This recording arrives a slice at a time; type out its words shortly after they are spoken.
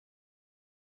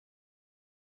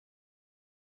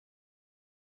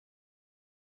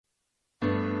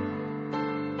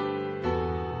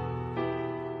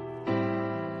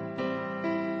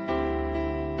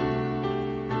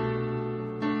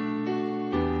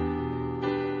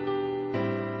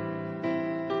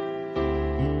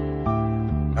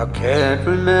I can't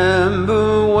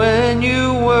remember when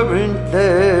you weren't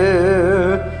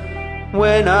there,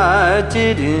 when I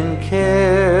didn't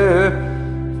care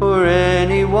for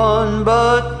anyone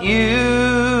but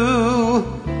you.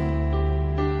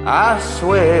 I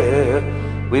swear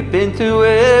we've been through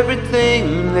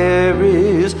everything there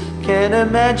is. Can't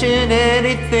imagine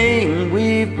anything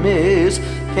we've missed.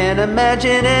 Can't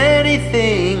imagine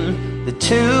anything the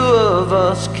two of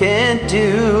us can't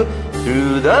do.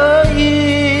 Through the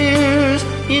years,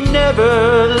 you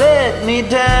never let me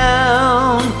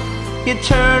down. You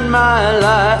turned my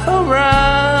life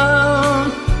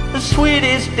around. The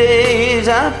sweetest days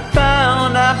I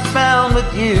found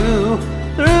with you.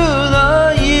 Through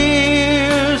the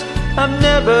years, I've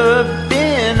never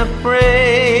been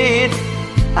afraid.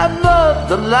 I've loved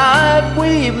the life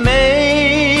we've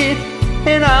made,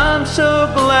 and I'm so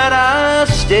glad I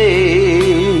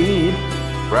stayed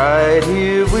right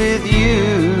here with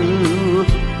you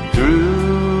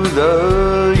through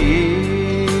the years.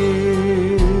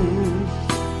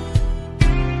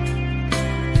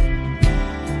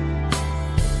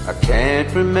 I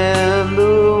can't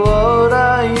remember what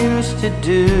I used to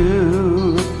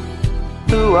do,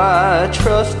 who I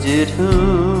trusted,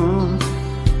 whom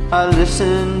I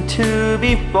listened to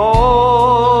before.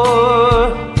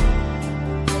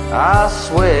 I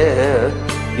swear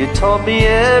you taught me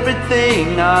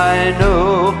everything I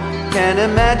know. Can't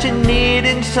imagine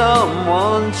needing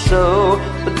someone so.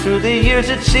 But through the years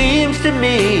it seems to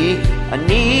me I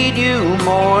need you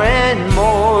more and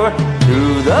more.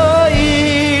 Through the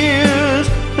years,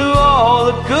 through all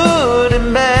the good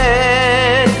and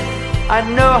bad, I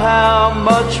know how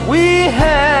much we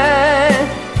had.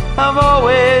 I've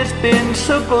always been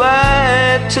so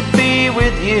glad to be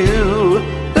with you.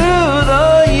 Through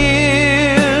the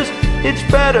years, it's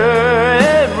better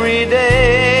every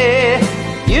day.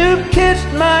 You've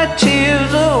kissed my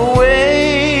tears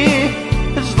away.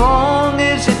 As long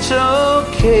as it's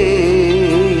okay,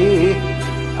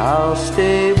 I'll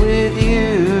stay with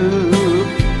you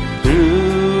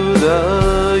through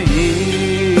the years.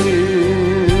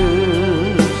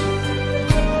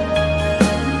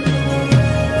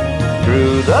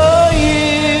 Through the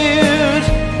years,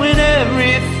 when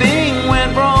everything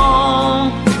went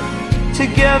wrong,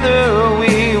 together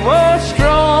we were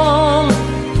strong.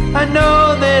 I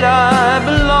know that I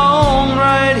belong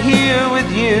right here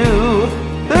with you.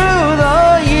 Through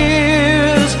the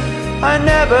years, I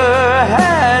never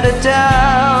had a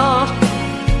doubt.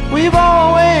 We've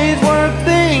always worked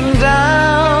things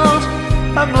out.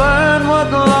 I've learned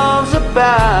what love's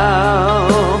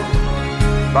about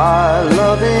by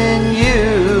loving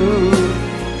you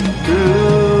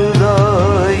through the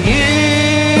years.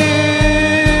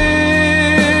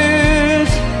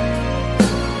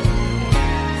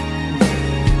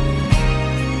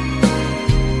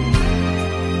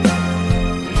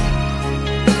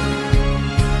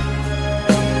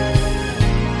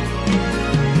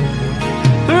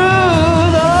 Through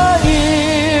the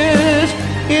years,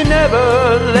 you never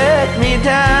let me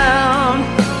down.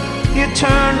 You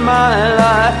turned my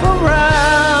life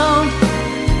around.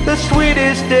 The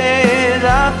sweetest days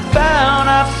I've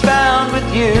found with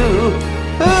you.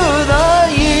 Through the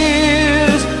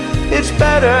years, it's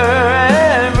better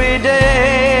every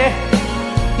day.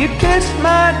 You kissed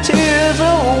my tears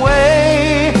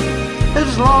away.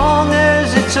 As long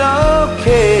as it's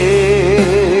okay,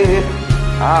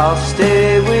 I'll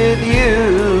stay with